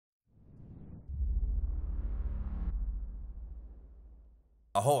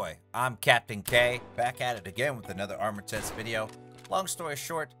Ahoy, I'm KaptainKayy, back at it again with another armor test video. Long story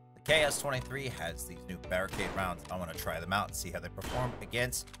short, the Ks-23 has these new Barricade rounds. I want to try them out and see how they perform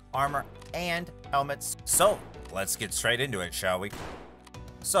against armor and helmets. So, let's get straight into it, shall we?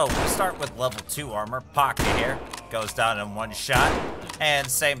 So, we start with level 2 armor, Pocket here, goes down in one shot.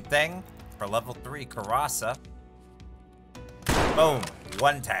 And same thing for level 3 Karasa. Boom,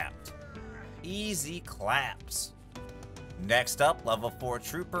 one tapped. Easy claps. Next up, level 4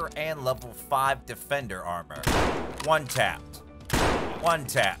 Trooper and level 5 Defender armor. One tapped. One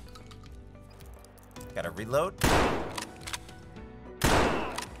tap. Gotta reload. This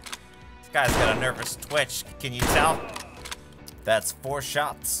guy's got a nervous twitch. Can you tell? That's 4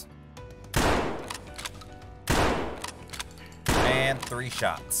 shots. And 3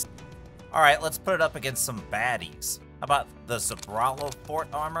 shots. Alright, let's put it up against some baddies. How about the Zabralo Fort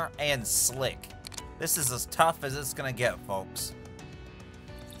armor and Slick? This is as tough as it's gonna get, folks.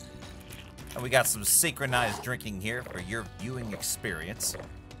 And we got some synchronized drinking here for your viewing experience.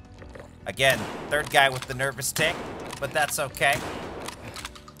 Again, third guy with the nervous tick, but that's okay.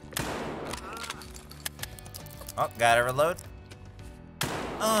 Oh, gotta reload.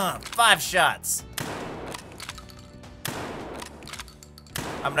 5 shots.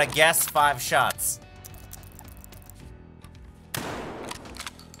 I'm gonna guess 5 shots.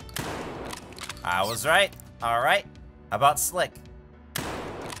 I was right. Alright. How about Slick?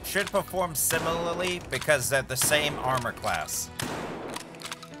 Should perform similarly because they're the same armor class.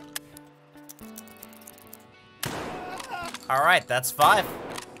 Alright, that's 5.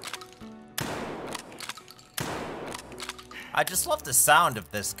 I just love the sound of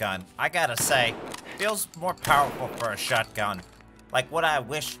this gun. I gotta say, feels more powerful for a shotgun. Like what I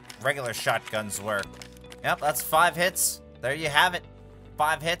wish regular shotguns were. Yep, that's 5 hits. There you have it.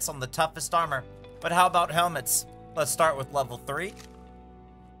 5 hits on the toughest armor. But how about helmets? Let's start with level 3.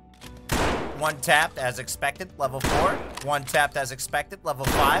 1 tapped as expected. Level 4. 1 tapped as expected. Level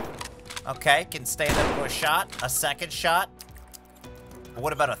 5. Okay, can stand up for a shot. A second shot. But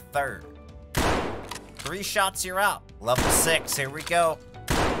what about a third? 3 shots, you're out. Level 6, here we go.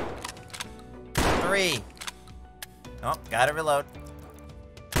 3. Oh, gotta reload.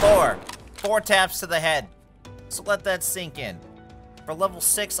 4. 4 taps to the head. So let that sink in. For level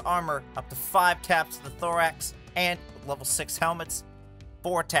 6 armor, up to 5 taps to the thorax, and level 6 helmets,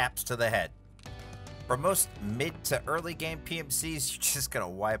 4 taps to the head. For most mid to early game PMCs, you're just gonna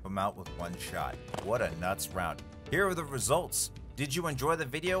wipe them out with 1 shot. What a nuts round. Here are the results. Did you enjoy the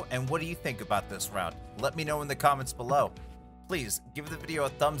video, and what do you think about this round? Let me know in the comments below. Please give the video a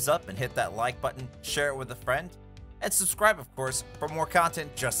thumbs up and hit that like button, share it with a friend, and subscribe, of course, for more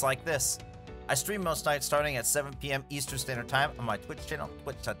content just like this. I stream most nights starting at 7 p.m. Eastern Standard Time on my Twitch channel,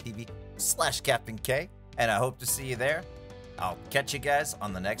 twitch.tv/KaptainKayy, and I hope to see you there. I'll catch you guys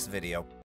on the next video.